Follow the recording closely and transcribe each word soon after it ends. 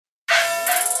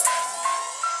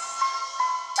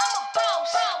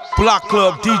Block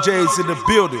Club DJs in the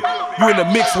building. You in the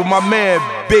mix with my man,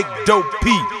 Big Dope P.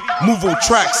 Move on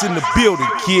tracks in the building,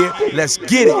 kid. Let's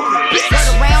get it. Skirt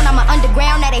around, I'm an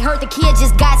underground. Now they heard the kid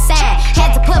just got signed.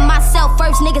 Had to put myself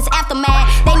first, niggas after mine.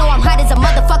 They know I'm hot as a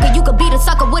motherfucker. You could beat a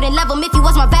sucker, wouldn't love him if you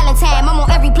was my Valentine. I'm on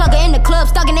every plugger in the club,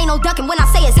 stuggin', ain't no ducking when I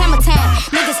say it's hammer time.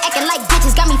 Niggas acting like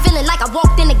bitches, got me feeling like I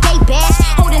walked in a gay bash.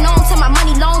 Holding on to my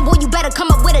money long, boy, you better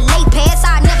come up with a late pass.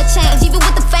 I never change, even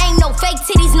with the fame, no fake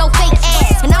titties, no fake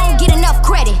ass. And I don't get enough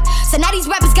credit, so now these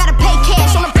rappers gotta pay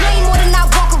cash. On a plane more than I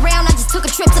walk around, I just took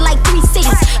a trip to like 3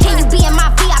 cities. Can you be in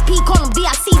my VIP? Call them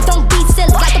VICs, don't be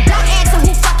silly. Like the block asking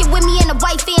who fucking with me and the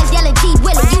white fans yelling G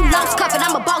Willie. You lost cuffin',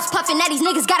 I'm a boss puffin'. Now these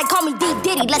niggas gotta call me D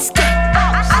Diddy. Let's get it.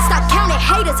 I stopped counting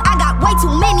haters, I got way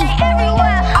too many.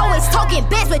 Always talking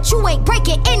bets, but you ain't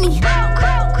breaking any.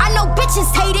 I know bitches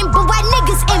hating, but why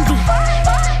niggas envy?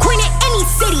 Queen in any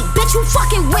city, bitch, you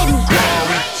fucking with me.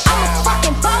 I'm a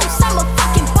fucking boss, I'm a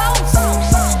fucking boss.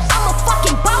 I'm a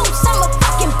fucking boss, I'm a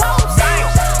fucking boss.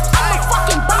 I'm a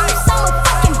fucking boss, I'm a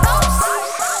fucking boss.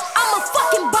 I'm a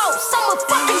fucking boss, I'm a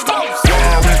fucking boss.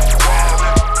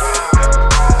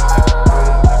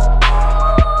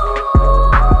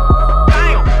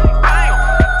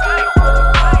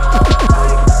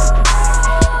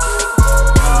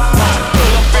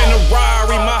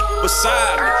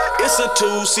 It's a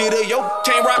two-seater, yo,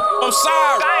 can't rap, I'm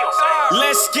sorry.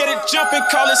 Let's get it jumpin',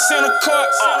 call it center court.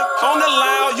 On the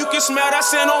loud, you can smell that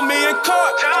scent on me in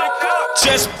court.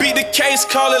 Just beat the case,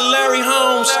 call it Larry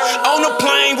Holmes. On the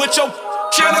plane with your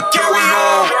tryna carry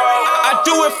on. I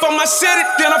do it for my city,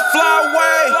 then I fly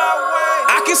away.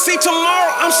 I can see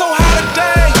tomorrow, I'm so high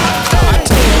today. I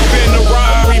pull up in the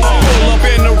Rari, pull up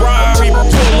in the Rari,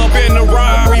 pull up in the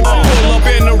Rari, pull up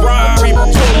in the Rari,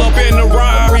 pull up in the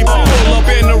Rari, pull up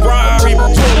in the Rari,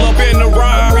 pull up in the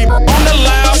Rari. On the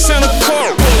loud center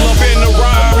court, pull up in the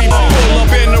Rari, pull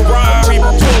up in the Rari,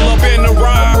 pull up in the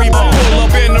Rari, pull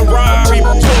up in the Rari,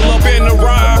 pull up in the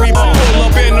Rari, pull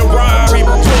up in the Rari,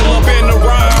 pull up in the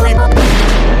Rari.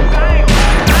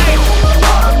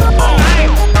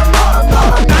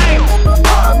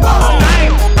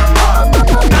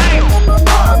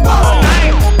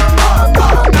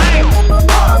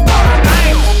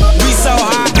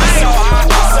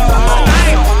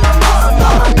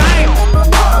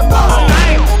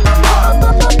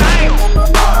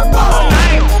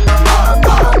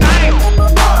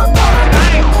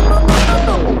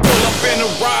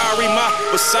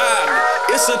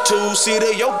 It's a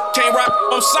two-seater, yo, can't rap,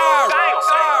 I'm sorry.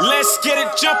 Let's get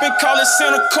it jumpin', call it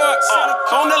center court.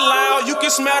 On the loud, you can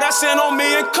smell that scent on me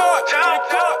in court.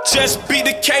 Just beat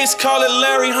the case, call it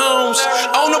Larry Holmes.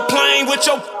 On the plane with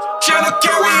your tryna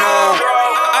carry on.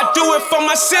 I do it for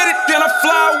my city, then I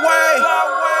fly away.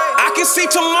 I can see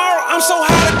tomorrow, I'm so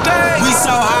high today. We so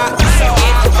high.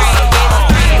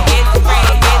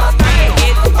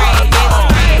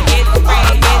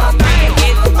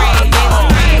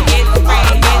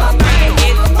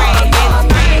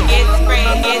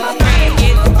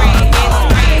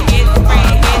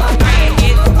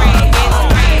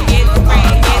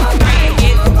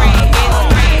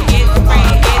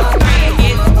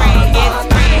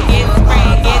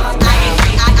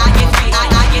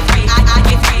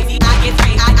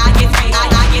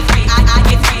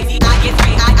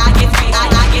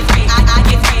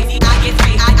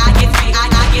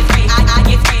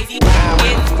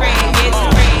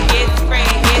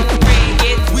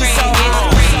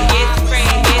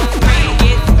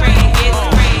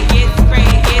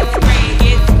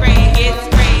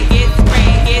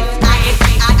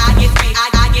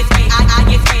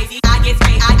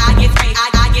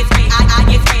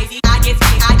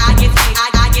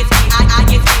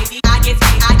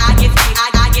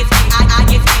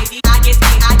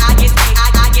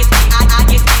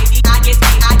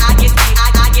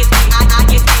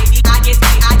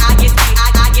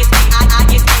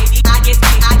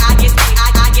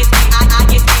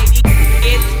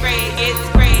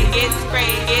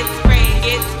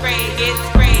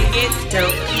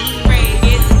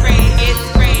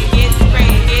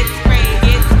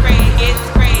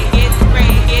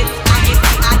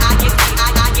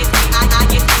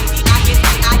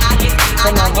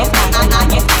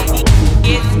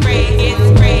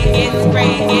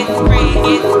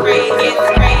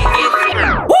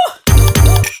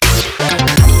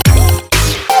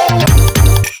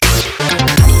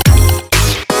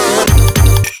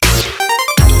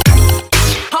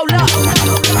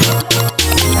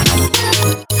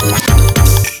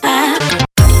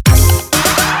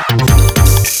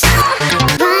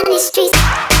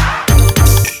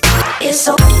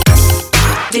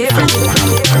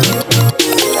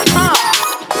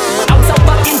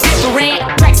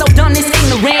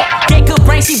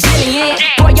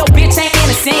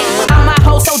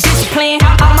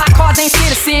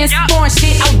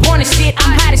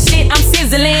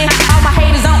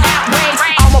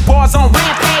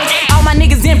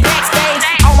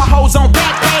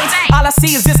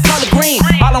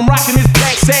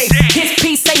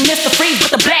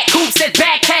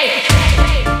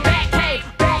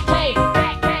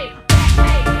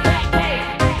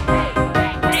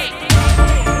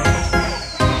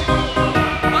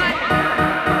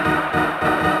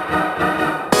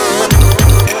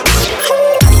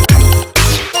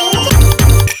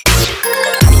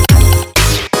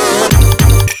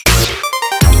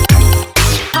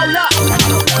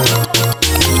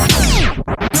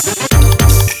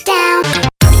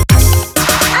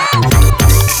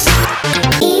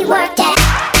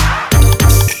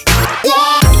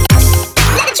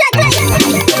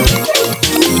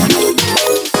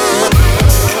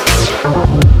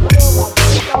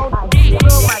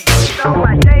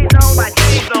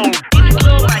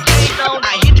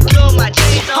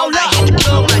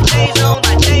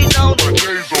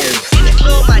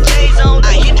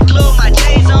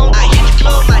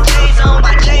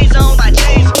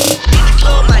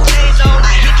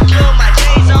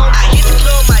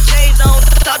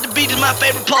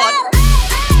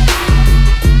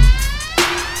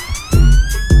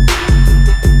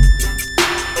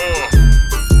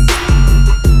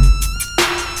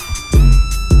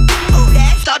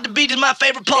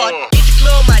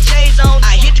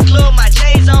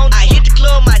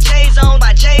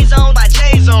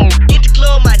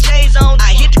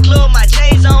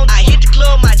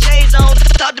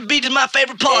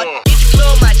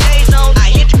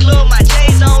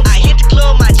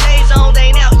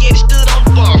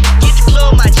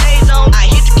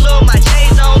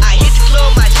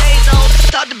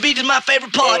 my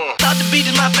favorite part. Thought the beat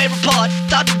is my favorite part.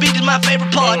 Thought the beat is my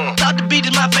favorite part. Thought the beat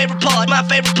is my favorite part. My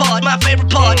favorite part. My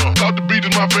favorite part. Thought the beat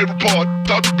is my favorite part.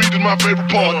 Thought the beat is my favorite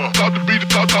part. Thought the beat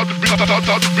is my favorite part.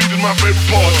 Thought the beat is my favorite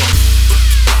part.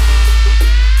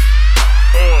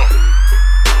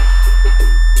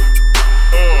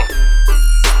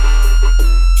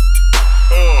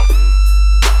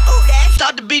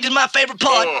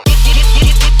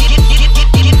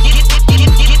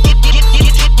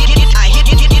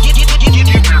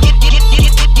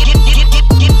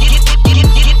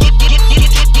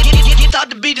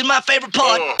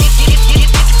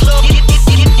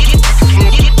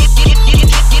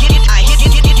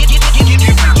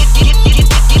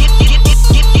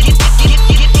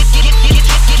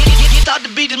 Thought the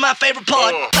beat is my favorite part. Thought the beat is my favorite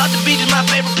part. Thought the beat is my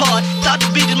favorite part. Thought the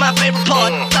beat is my favorite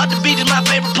part. Thought the beat is my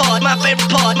favorite part. My favorite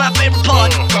part. My favorite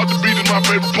part. Thought the beat is my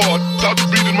favorite part. Thought the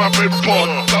beat is my favorite part.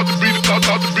 Thought the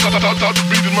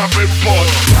beat is my favorite part.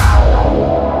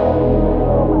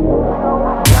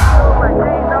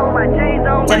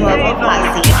 Demo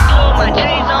Posse. My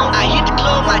chains on. I hit the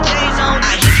club. My chains on.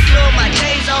 I hit the club. My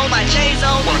chains on. My chains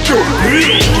on. My chains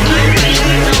on.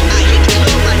 I hit the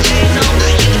club. My chains on.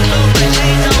 I hit the club. My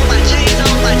chains on. My chains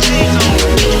on. My chains on.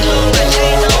 Hit the club. My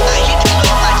chains on. I hit the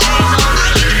club. My chains on. I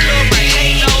hit the club. My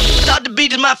chains on. Thought the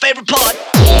beat is my favorite part.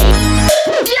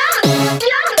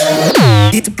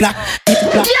 Hit the block. Hit the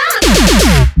block.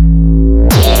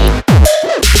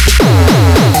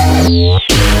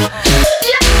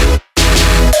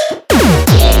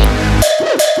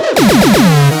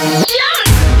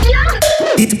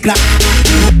 Hit the block.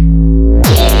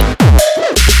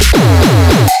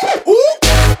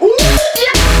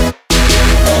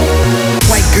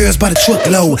 White girls by the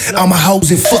truckload, all my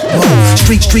hoes in fuck mode.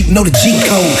 Street, know the G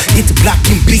code. Hit the block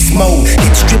in beast mode.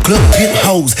 Hit the strip club, pimp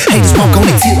hoes. Haters walk on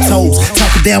their tiptoes.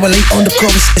 Talking down while they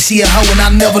undercover. She a hoe and I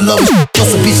never love her.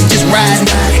 Plus a bitch just riding.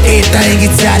 Everything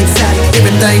exotic.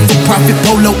 Everything for profit,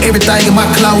 polo. Everything in my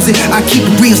closet. I keep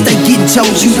it real, stay getting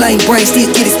chose. You lame brain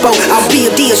still get exposed. I'll be a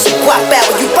deal, shit quite bad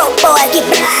when you broke boy. Get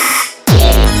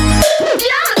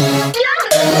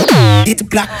hit the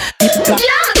block, hit the block.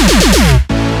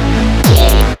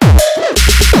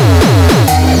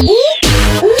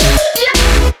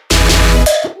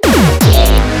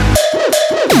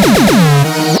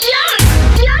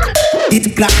 Hit the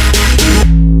block.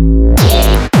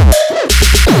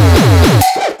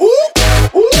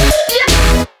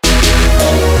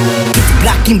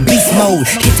 In beast mode,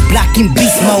 hit the block in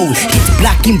beast mode, hit the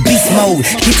block in beast mode,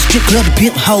 hit the strip club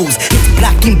pimp hoes, hit the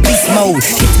block in beast mode,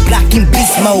 hit the block in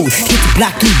beast mode, hit the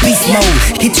block in beast mode,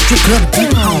 hit the strip club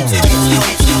pimp hoes.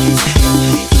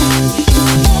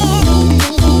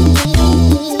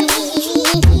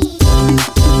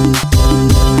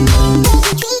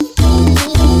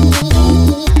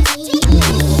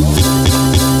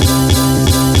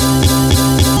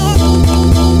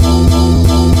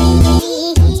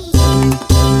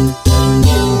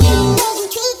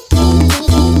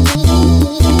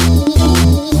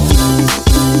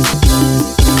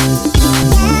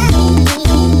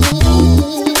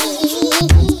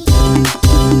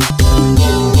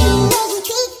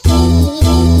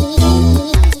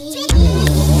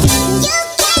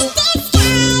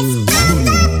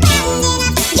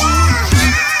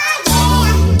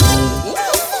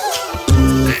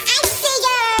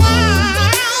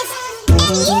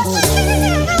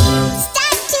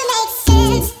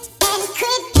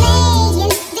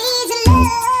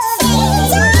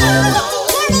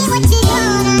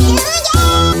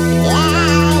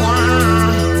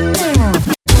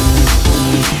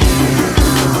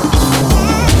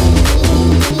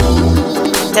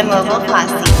 Demo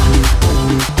Posse.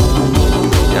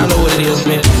 Y'all know what it is,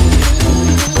 man.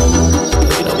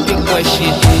 You know, big boy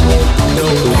shit.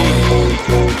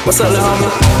 What's up, little homie?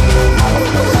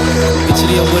 Bitch,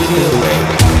 it is what it is, man.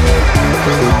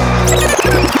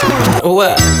 Oh,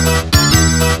 what?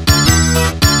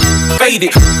 Fade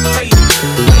it.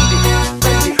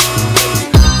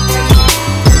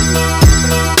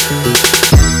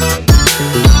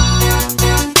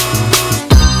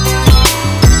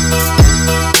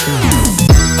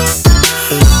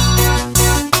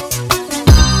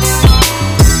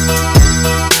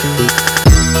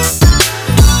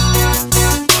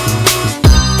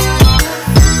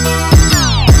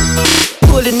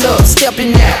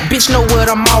 Stepping out, bitch know what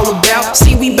I'm all about.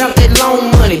 See, we bout that long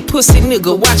money, pussy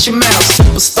nigga, watch your mouth.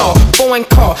 Superstar, foreign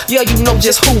car, yeah, you know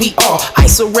just who we are.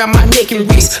 Ice around my neck and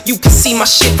wrist, you can see my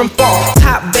shit from far.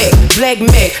 Top back, black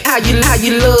Mac, how you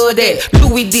love that?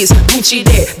 Louis this, Gucci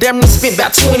that, damn near spent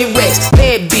about 20 racks.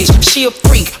 Bad bitch, she a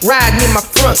freak, riding in my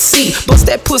front seat. Bust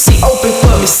that pussy open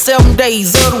for me 7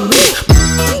 days of the week.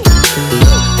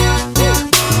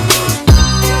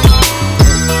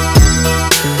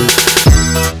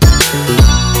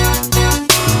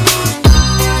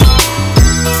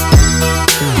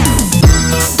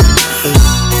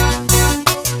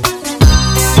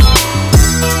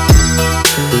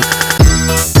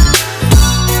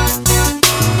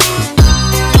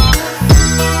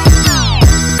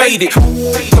 beat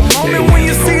it. The moment when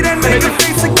you see that nigga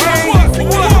face again,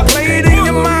 play it in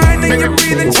your mind and your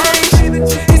breathing change.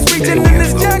 He's reaching in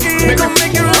his jacket, he gon'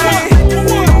 make it rain.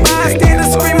 The bystanders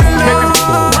screaming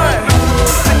Lord,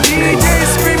 the DJ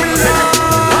screaming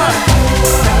Lord,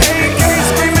 the AK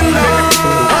screaming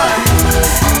Lord.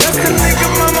 That's the nigga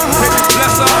mama heart.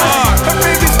 Bless her heart. Her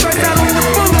baby straight out on the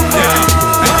boulevard.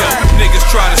 Niggas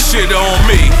try to shit on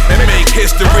me and make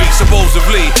history.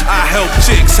 Supposedly, I help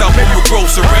chicks, help them with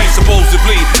groceries.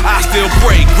 Supposedly, I still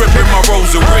pray, gripping my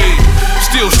rosary.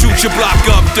 Still shoot your block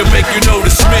up to make you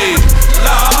notice me.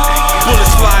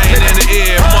 Bullets flying in the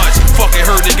air much. Fucking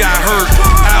hurt, they got hurt.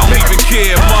 I don't even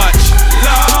care much.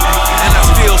 And I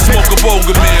still smoke a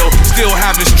boga meal. Still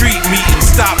having street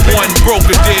meetings. Stop wanting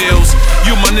broker deals.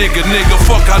 You my nigga,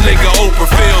 fuck how nigga Oprah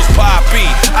feels. Pop B,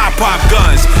 I pop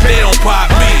guns, they don't pop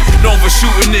me. Known for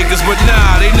shooting niggas, but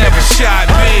nah, they never shot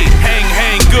me.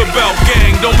 Hang, good belt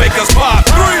gang, don't make us pop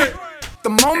 3. The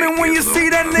moment when you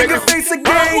see that nigga face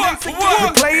again, you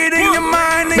play it in your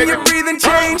mind and your breathing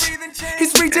change.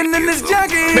 He's reaching in his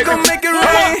jacket, he gon' make it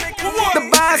rain. The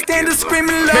bystanders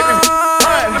screaming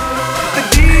Lord, the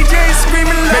DJ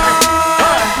screaming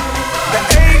Lord, the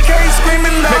AK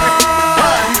screaming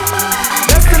Lord.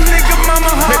 That's the nigga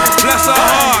mama heart. Bless her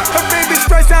heart. Her baby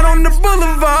strikes out on the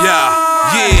boulevard.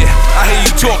 Yeah, I hear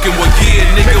you talking, well yeah,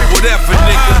 nigga, whatever,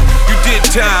 nigga. You did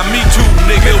time, me too,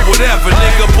 nigga, whatever,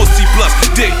 nigga. Pussy plus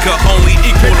dick could only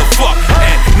equal to fuck,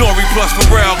 and Nori plus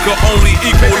Pharrell could only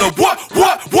equal to what?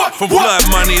 From blood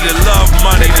money to love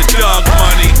money to dog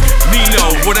money.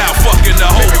 Nino without fucking the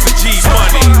hoes and G's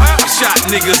money. Shot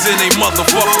niggas in they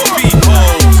motherfucking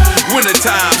peepholes.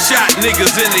 Wintertime, shot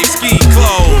niggas in they ski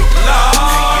clothes.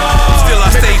 Still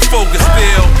I stay focused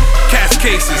still. Catch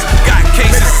cases, got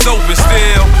cases open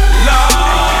still.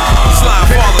 Slime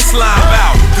father, slime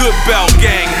out. Good belt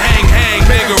gang, hang,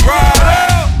 nigga, ride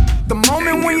out. The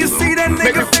moment when you see that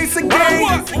nigga face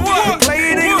again, you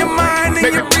play it in your mind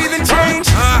and your breathing change.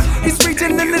 He's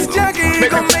reaching in his jacket, he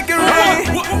gon' make it rain.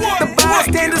 The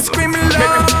bystanders screaming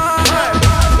Lord.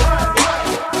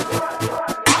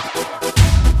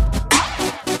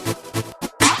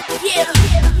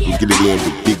 Get it in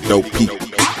with Big Dope P.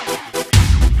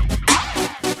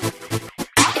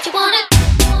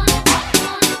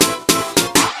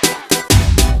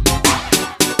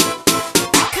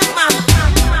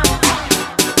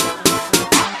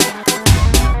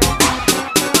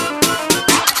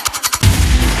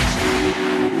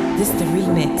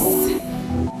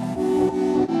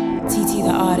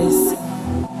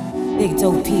 Big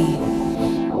Dope P,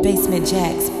 Basement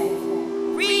Jacks.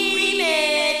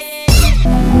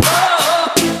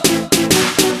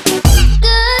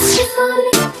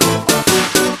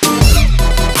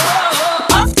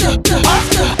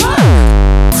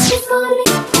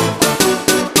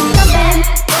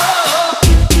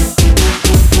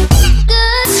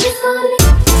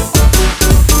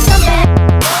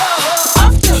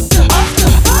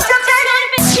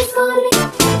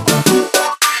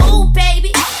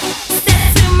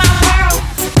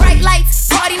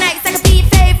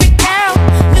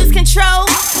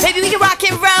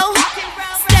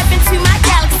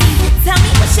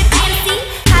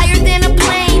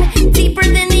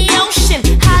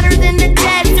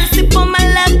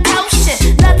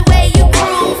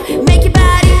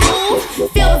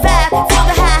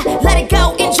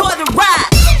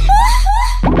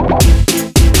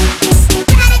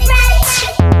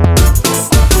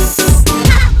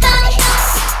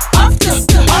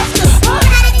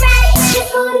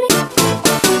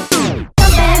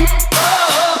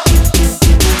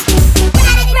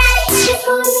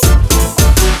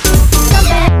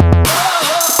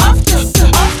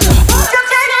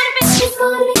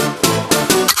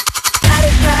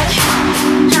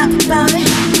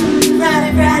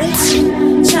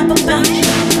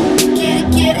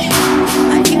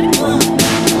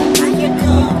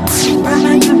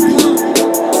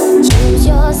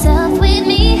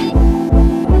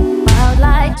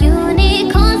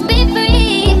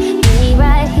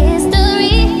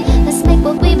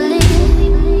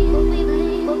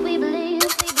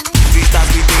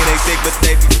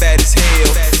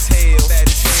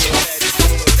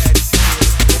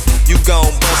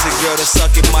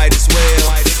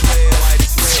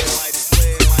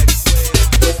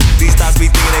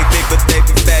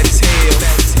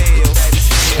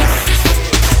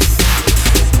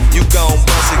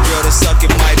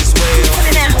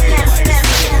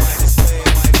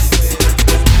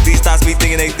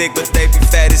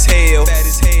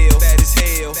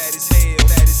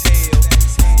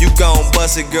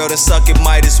 Girl, then suck it,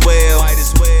 might as well.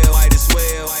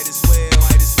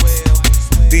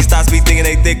 These thoughts be thinking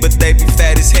they thick, but they be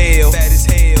fat as hell.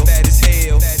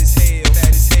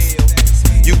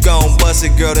 You gon' bust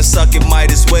it, girl, then suck it,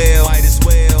 might as well.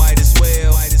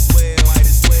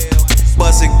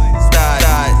 Bust it,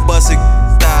 die, bust it,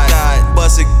 die,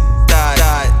 bust it,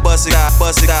 die, bust it,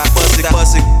 bust it, bust it,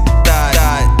 bust it,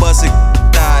 die, bust it,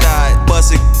 die,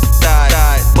 bust it,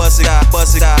 die, bust it,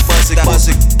 bust it, bust it, bust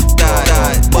it,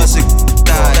 die, bust it,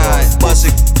 die, bust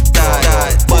it,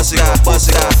 die, bust it, bust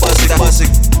it, bust it, bust it,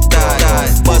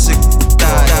 die, bust it,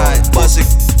 die, bust it,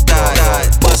 die,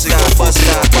 bust it, bust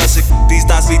it, bust it. These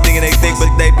thoughts be thinking they think, but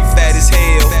they be fat as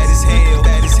hell.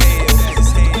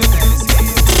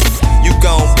 You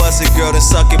gon' bust it, girl, then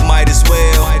suck it, might as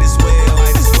well.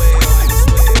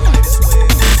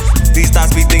 These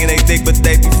thoughts be thinking they thick, but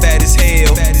they be fat as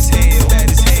hell.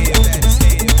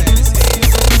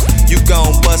 You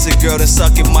gon' bust it, girl, then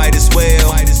suck it, might as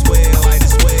well.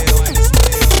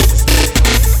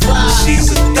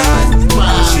 She's a thot,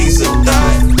 she's a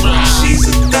thot, she's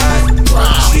a thot,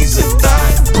 she's a thot,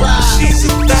 she's a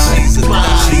thot,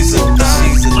 she's a thot, she's a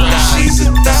thot, she's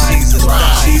a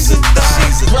thot, she's a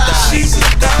thot, she's a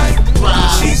thot,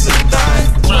 she's a thot,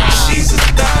 she's a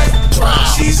thot,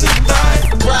 she's a thot, she's a thot,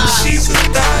 she's a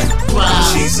thot,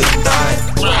 she's a thot,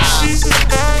 she's a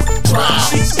thot,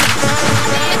 she's a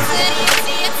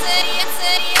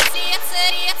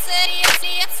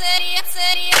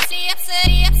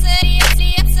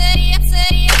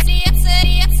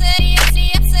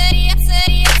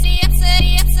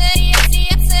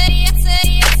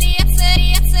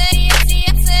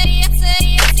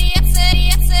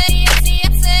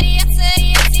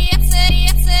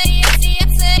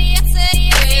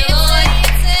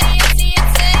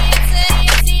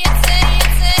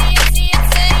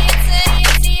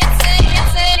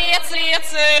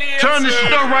Turn this shit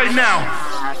right now.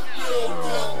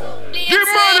 Get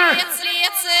money.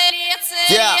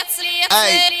 Yeah,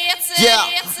 hey, yeah.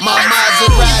 My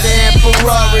Maserati and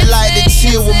Ferrari like to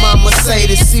chill with my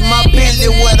Mercedes. See my Bentley,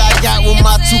 what I got with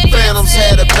my two Phantoms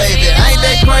had a baby. Ain't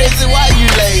that crazy? Why you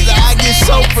lazy? I get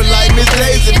chauffeur like Miss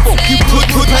Daisy. You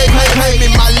pay me.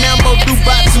 My Lambo do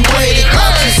about 280.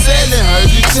 Thought you selling,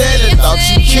 heard you telling. Thought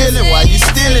you killing, why you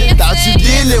stealing? Thought you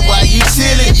dealing, why you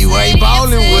chilling? You ain't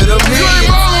ballin' with a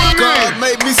million. God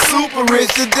made me super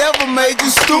rich, the devil made you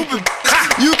stupid.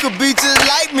 You could be just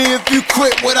like me if you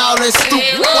quit with all that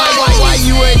stupid. Why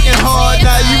you acting hard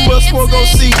now? You must wanna go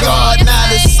see God now.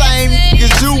 The same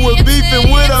niggas you were beefing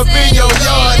with up in your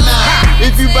yard now.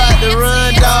 If you bout to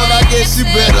run, dog, I guess you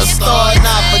better start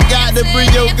now. Forgot to bring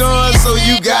your gun, so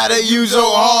you gotta use your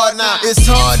heart now. It's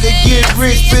hard to get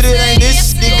rich, but it ain't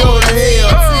this shit go to hell.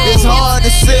 It's hard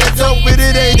to sell dope, but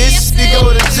it ain't this shit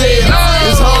go to jail.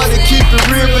 It's hard to keep it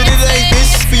real, but it ain't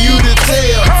this for you to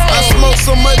tell. I smoke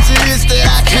so much of this that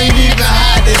I can't even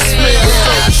hide this smell.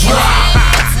 So drop,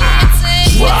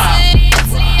 drop,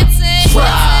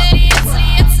 drop,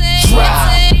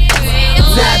 drop.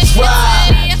 Now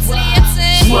drop,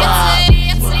 drop,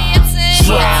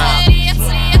 drop,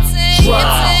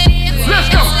 drop. Let's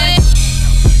go.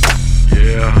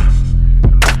 Yeah.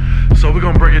 So we're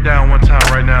gonna break it down one time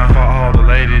right now for all the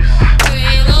ladies.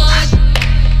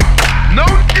 No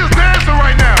niggas dancing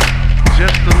right now.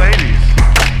 Just the ladies.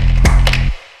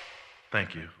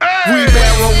 Thank you. We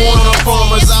marijuana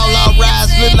farmers, all our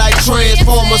rides look like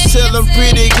transformers. Tell them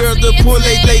pretty girls to pull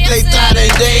they thigh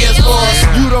and dance for us.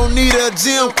 You don't need a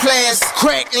gym class,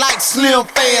 crack like Slim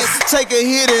Fast. Take a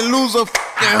hit and lose a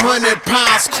f***ing 100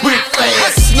 pounds quick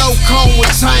fast. Snow cone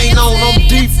with chain on, I'm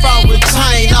default with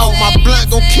chain off. My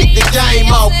blunt gon' kick the game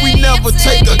off, we never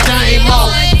take a game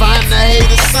off. Find the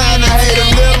hater, sign the hater,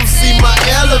 let them see my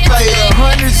elevator.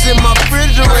 Hundreds in my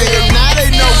refrigerator, now they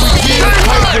know we getting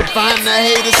paper. Find the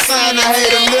hater, sign the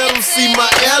hater, let them see my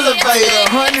elevator.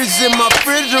 Hundreds in my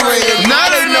refrigerator, now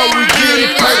they know we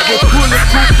getting paper.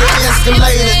 Bulletproof the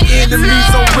escalator, enemies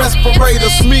on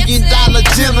respirators, $1,000,000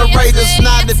 generators,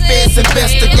 now the feds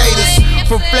investigators.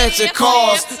 From flashing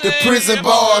cars, the prison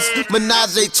bars,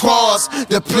 menage a trois,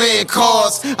 the playing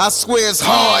cards. I swear it's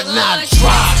hard, not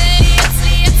drop.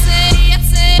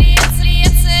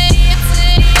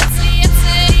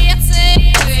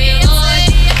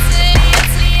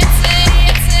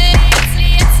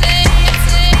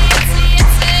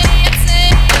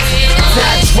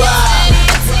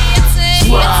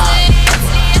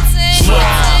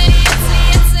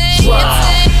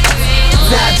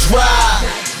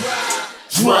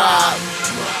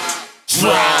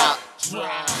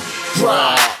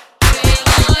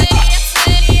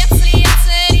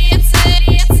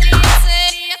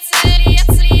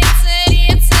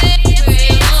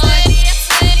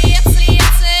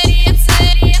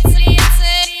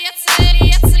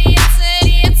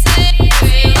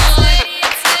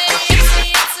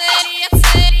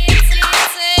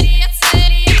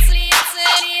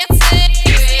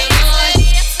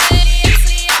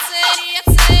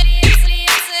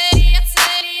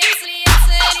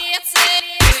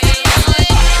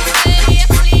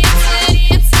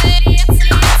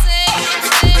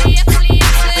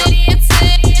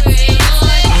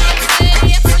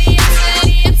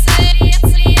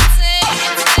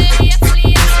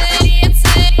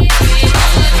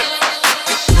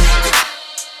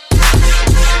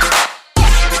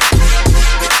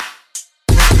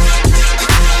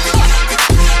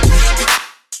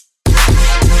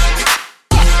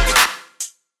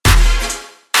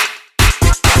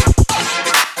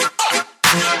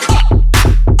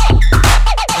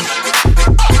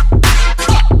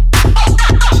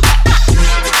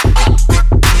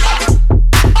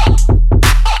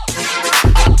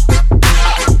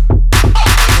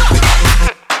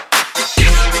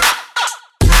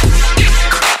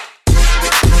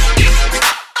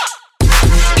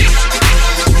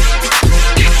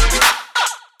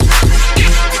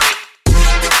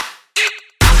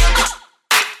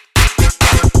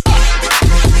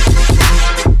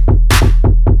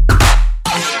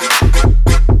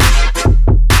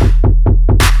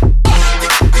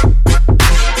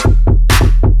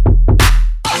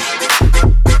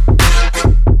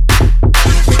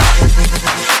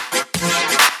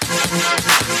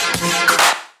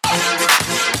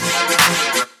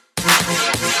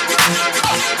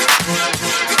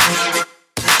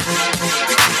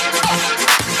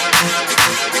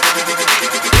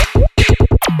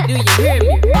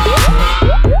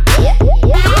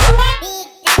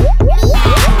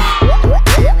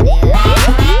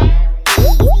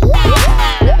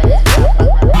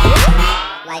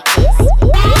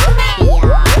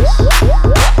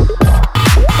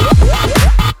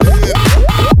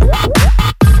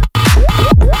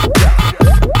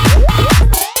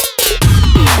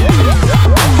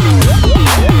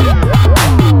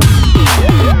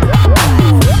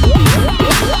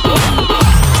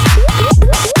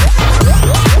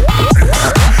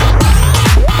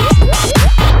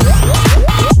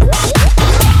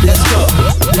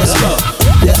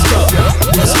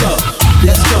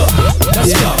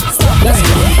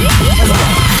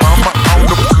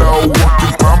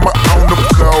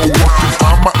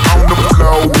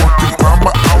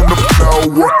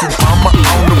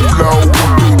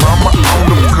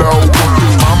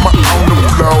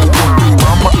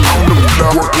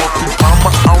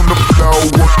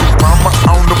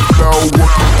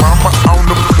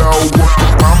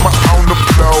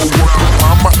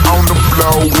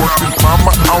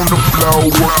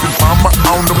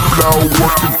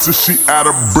 till she out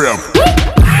of breath.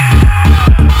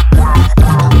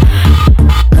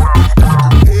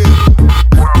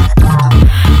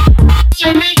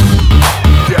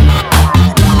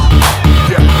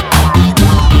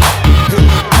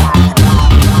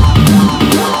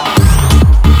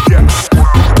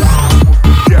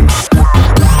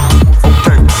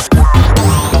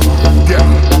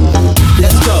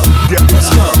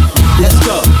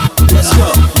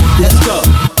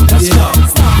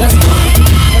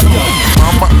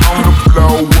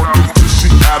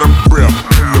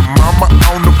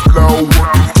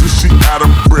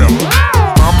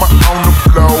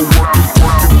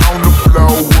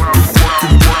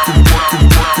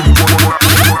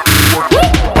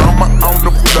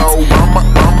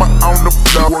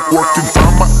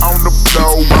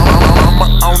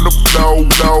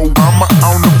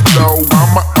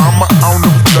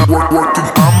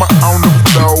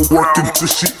 Till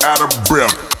she out of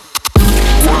breath.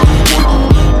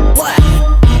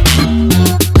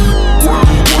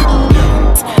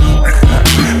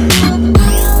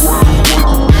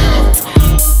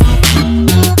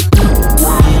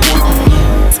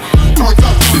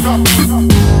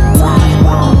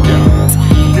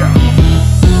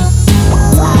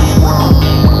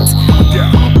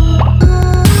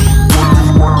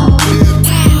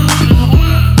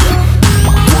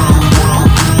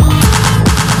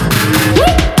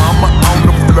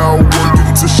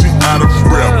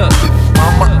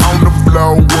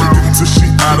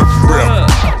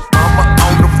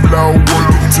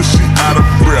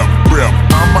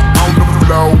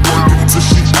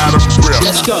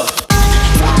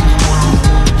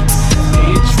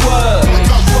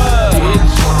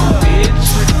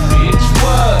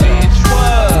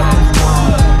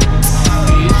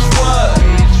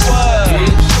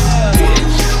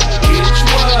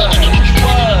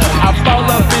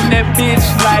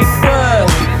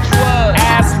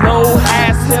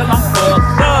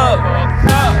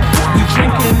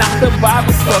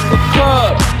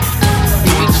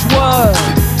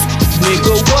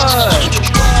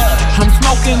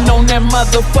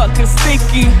 Motherfucking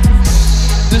sticky.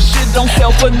 This shit don't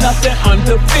sell for nothing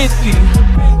under 50.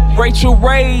 Rachel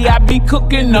Ray, I be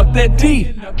cooking up that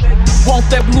D. Want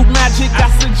that blue magic? I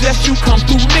suggest you come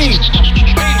through me.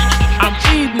 I'm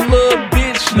eating, little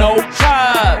bitch, no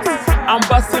ties. I'm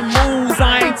busting moves,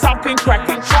 I ain't talking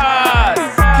cracking tries.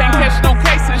 Can't catch no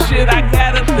case of shit, I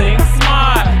gotta think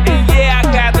smart. And yeah,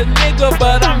 I got a nigga,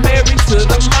 but I'm married to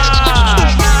the mob.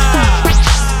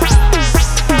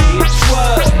 Bitch,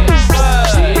 what?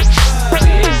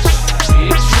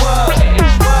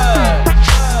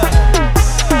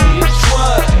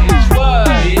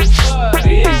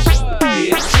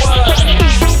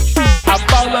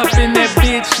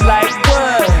 Like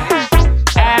what?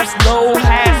 Ass low,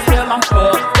 ass hell, I'm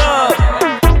fucked up.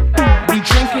 We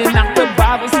drinking out the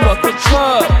bottles, fuck a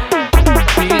club.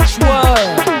 Bitch,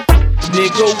 what?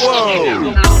 Nigga,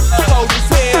 whoa. Cold as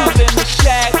hell in the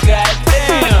shack,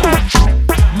 goddamn.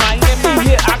 Miami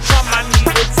here, I come, I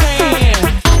need a tan.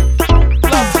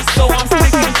 Love it, so I'm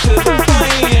sticking to the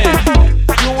plan.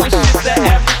 Doing shit that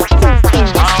happens.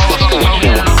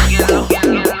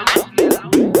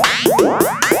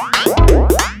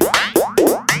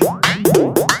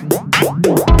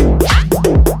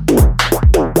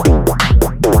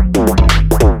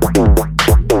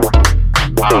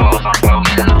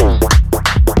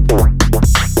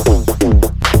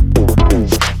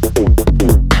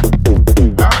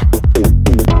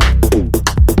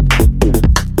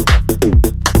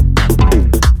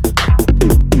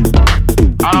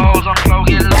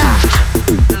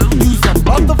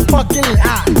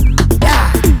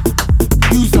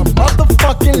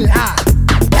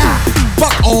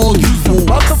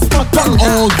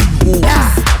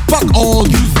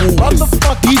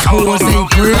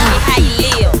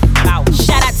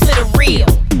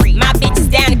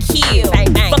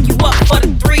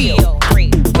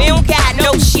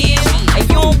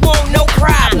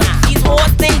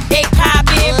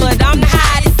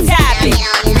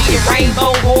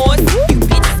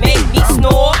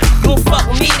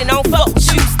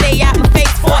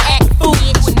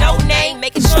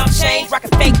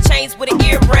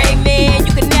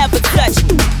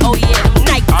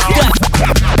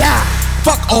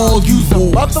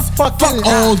 Fuck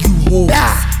all you hoes.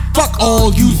 Fuck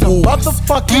all you hoes.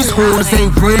 These whores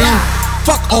ain't real.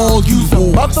 Fuck all you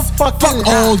hoes. Fuck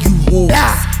all you hoes.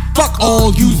 Fuck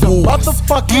all you hoes.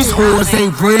 These whores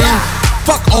ain't real.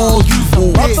 Fuck all you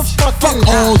hoes. Fuck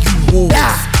all you hoes.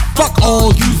 Fuck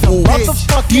all you hoes.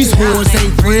 These whores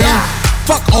ain't real.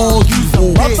 Fuck all you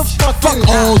hoes. Fuck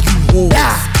all you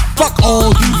hoes. Fuck all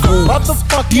you whores.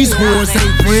 Motherfucker, these whores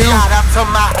ain't real. Shout out to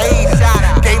my haters,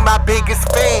 they my biggest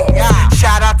fan.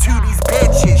 Shout out to these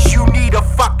bitches, you need a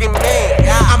fucking man.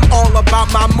 I'm all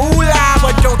about my moolah,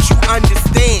 but don't you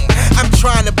understand? I'm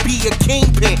trying to be a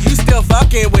kingpin, you still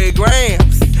fucking with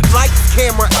grams. Lights,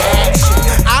 camera,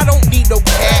 action, I don't need no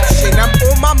caption. I'm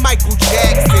on my Michael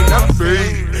Jackson, I'm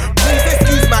fading. Please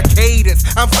excuse my cadence,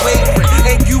 I'm flagrant,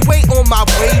 and you ain't on my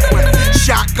wavelength.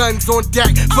 Shotguns on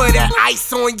deck for that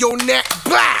ice on your neck.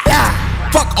 Blah!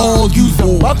 Fuck all you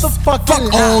whores. Motherfucker,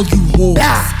 fuck all you whores.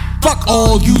 Fuck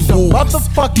all you whores.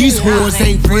 Motherfucker, these whores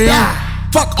ain't real.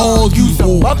 Fuck all you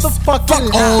whores. Motherfucker,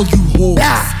 fuck all you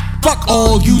whores. Fuck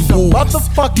all you whores.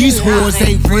 Motherfucker, these whores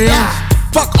ain't real.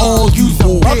 Fuck all you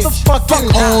whores. Motherfucker,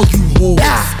 fuck all you whores.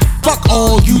 Fuck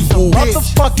all you whores.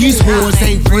 Motherfucker, these whores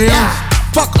ain't real.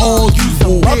 Fuck all you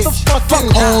whores. Motherfucker,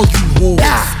 fuck all you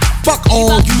whores. Fuck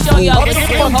all you whores.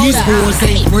 Motherfucker, these whores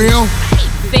ain't real.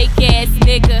 Fake ass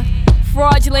nigga,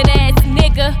 fraudulent ass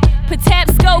nigga,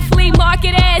 Patapsco flea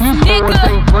market ass nigga.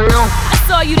 I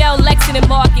saw you down Lexington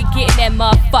Market getting that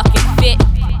motherfucking fit.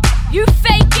 You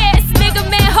fake ass nigga,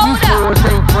 man, hold up.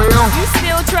 You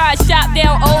still try to shop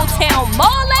down Old Town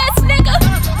Mall ass nigga?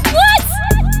 What?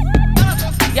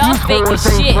 Y'all fake as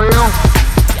shit.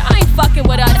 Y'all ain't fucking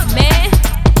with us, man.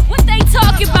 What they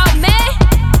talking about, man?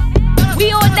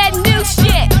 We on that new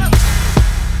shit.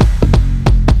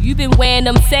 You been wearing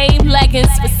them same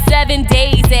leggings for 7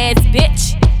 days, ass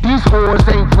bitch. These whores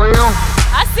ain't real.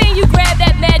 I seen you grab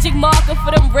that magic marker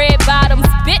for them red bottoms,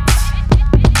 bitch.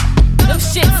 Them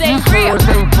shits ain't real.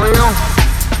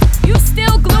 You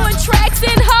still gluing tracks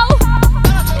in, ho?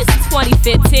 It's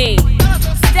 2015.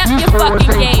 Step your fucking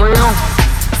game up.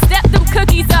 Step them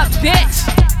cookies up, bitch.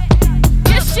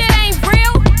 Your shit ain't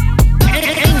real. Y'all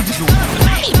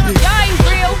ain't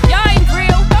real. Y'all ain't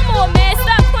real. Come on, man.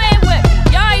 Stop playing with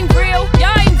me. Y'all ain't real.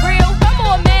 Y'all ain't real. Come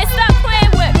on, man. Stop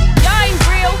playing with me. Y'all ain't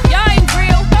real. Y'all ain't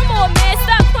real. Come on, man.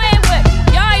 Stop playing with me.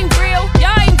 Y'all ain't real.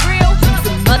 Y'all ain't real. She's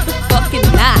a motherfucking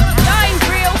lie. Y'all ain't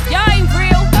real. Y'all ain't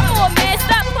real. Come on, man.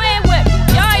 Stop playing with me.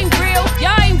 Y'all ain't real.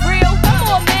 Y'all ain't real. Come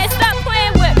on, man. Stop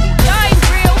playing with me. Y'all ain't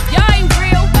real. Y'all ain't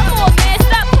real. Come on, man.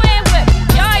 Stop playing with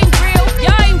me. Y'all ain't real.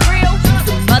 Y'all ain't real. She's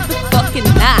a motherfucking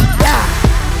lie.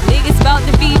 Niggas about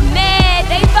to be mad.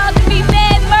 They about to be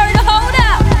mad. Murder. Hold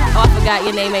up. Oh, I forgot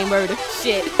your name ain't Murder.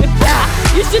 Shit.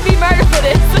 You should be murdered for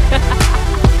this.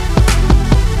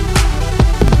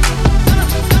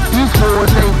 These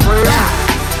whores ain't real.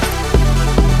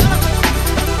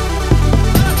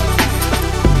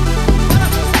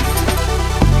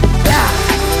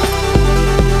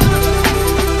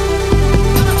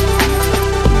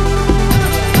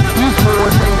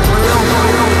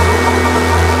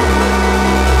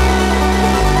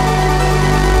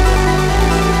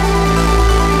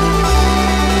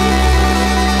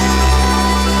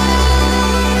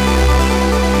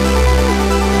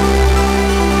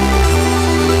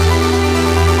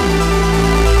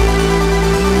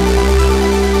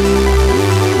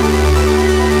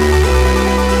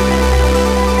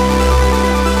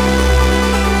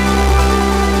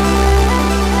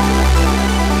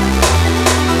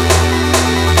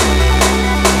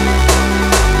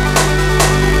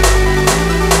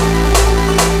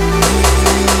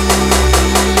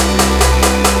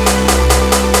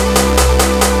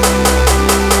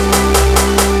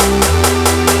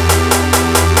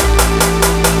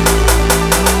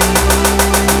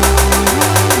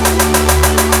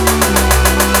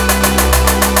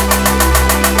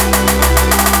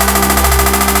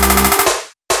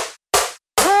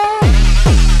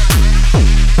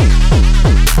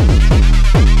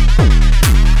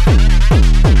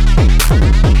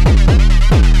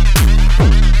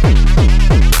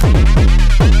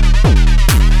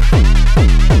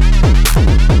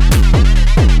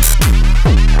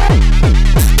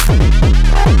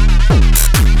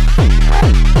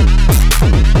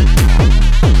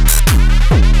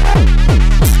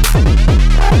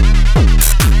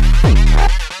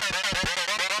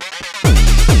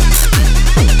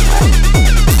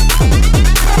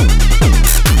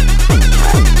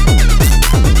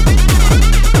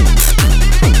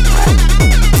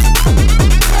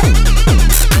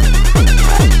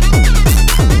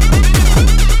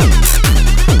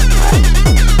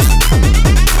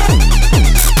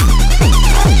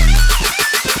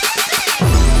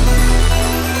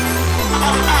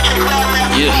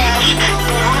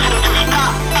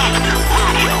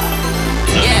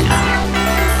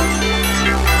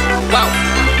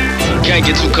 Can't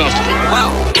get too comfortable.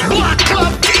 Wow.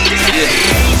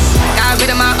 Got rid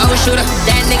of my old shooter,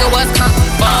 that nigga was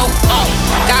comfortable.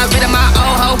 Got rid of my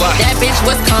old hoe, that bitch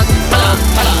was comfortable.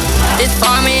 This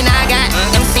farming I got,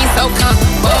 MCs so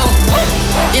comfortable.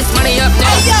 This money up now.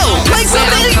 Hey yo, play some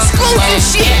of that exclusive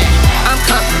shit. I'm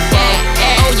comfortable.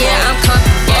 Oh yeah, I'm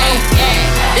comfortable.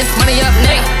 This money up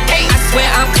now. I swear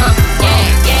I'm comfortable.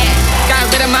 Got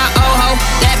rid of my old hoe,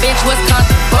 that bitch was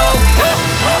comfortable.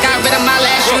 Got rid of my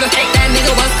last shooter, that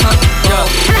nigga was comfortable.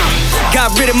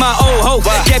 Got rid of my old hoe,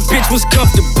 that bitch was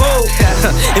comfortable.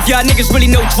 If y'all niggas really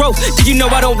know Dro, then you know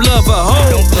I don't love a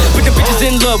hoe. But the bitches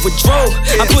in love with Dro,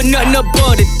 I put nothing up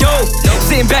but the dough.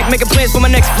 Sitting back making plans for my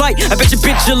next flight, I bet your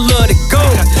bitch will love to go.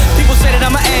 People say that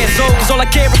I'm an asshole, cause all I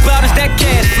care about is that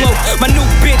cash flow. My new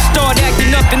bitch start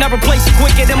acting up, then I replace it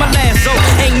quicker than my last hoe.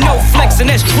 Ain't no flexing,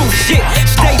 that's true shit.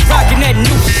 Stay rocking that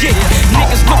new shit.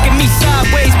 Niggas look at me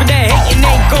sideways, but that hating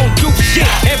ain't gon' do shit.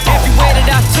 Everywhere that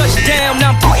I touch down,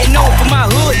 I'm putting on for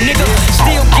my hood, nigga.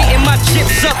 Still getting my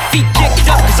chips up, feet kicked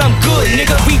up, cause I'm good,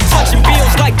 nigga. We touching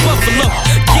bills like Buffalo.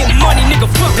 Get money, nigga,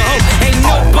 fuck a hoe. Ain't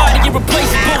nobody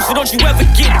irreplaceable, so don't you ever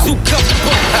get too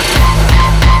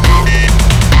comfortable.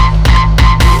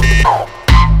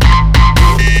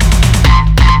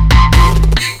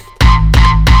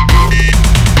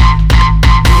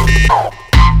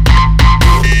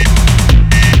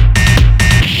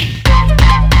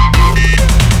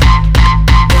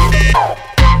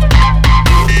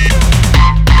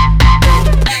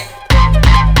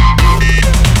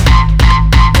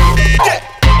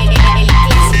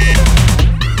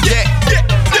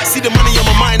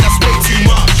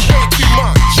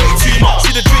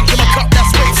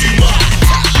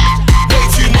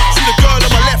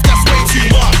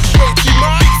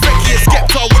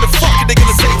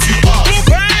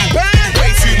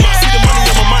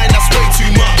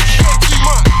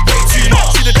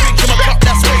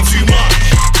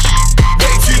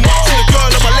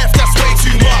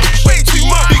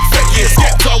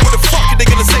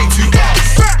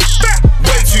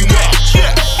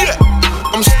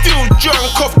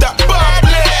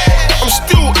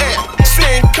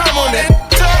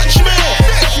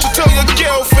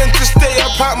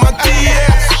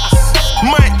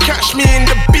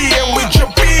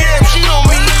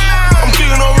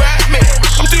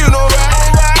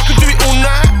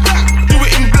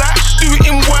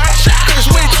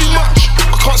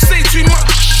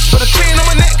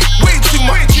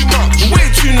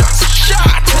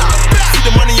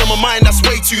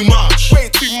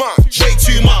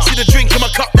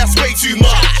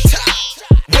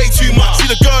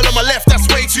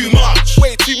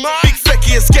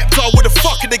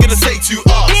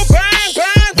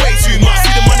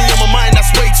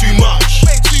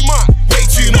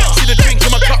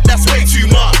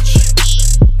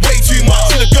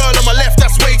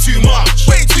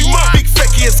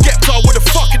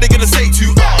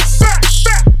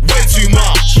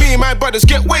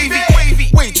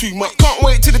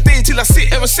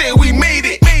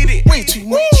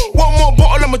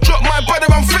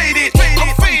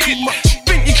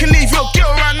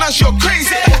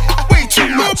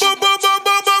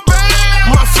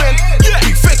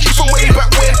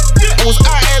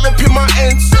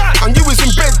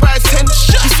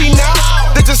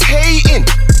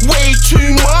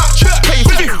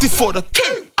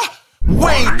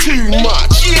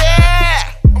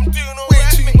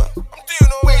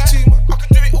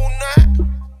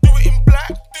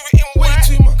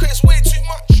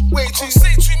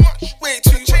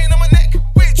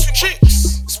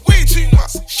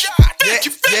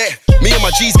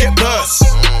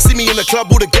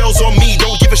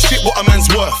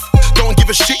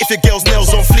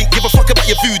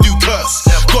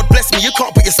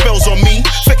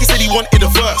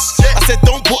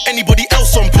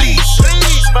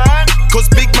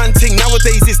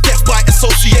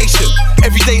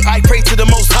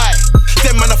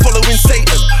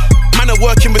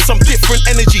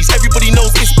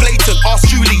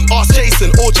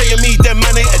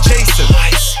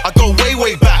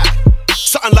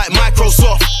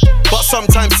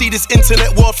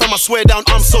 I swear down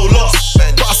I'm so lost,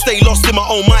 but I stay lost in my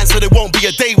own mind, so there won't be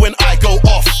a day when I go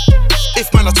off.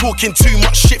 If man are talking too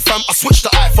much shit, fam, I switch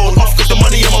the iPhone off, cause the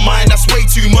money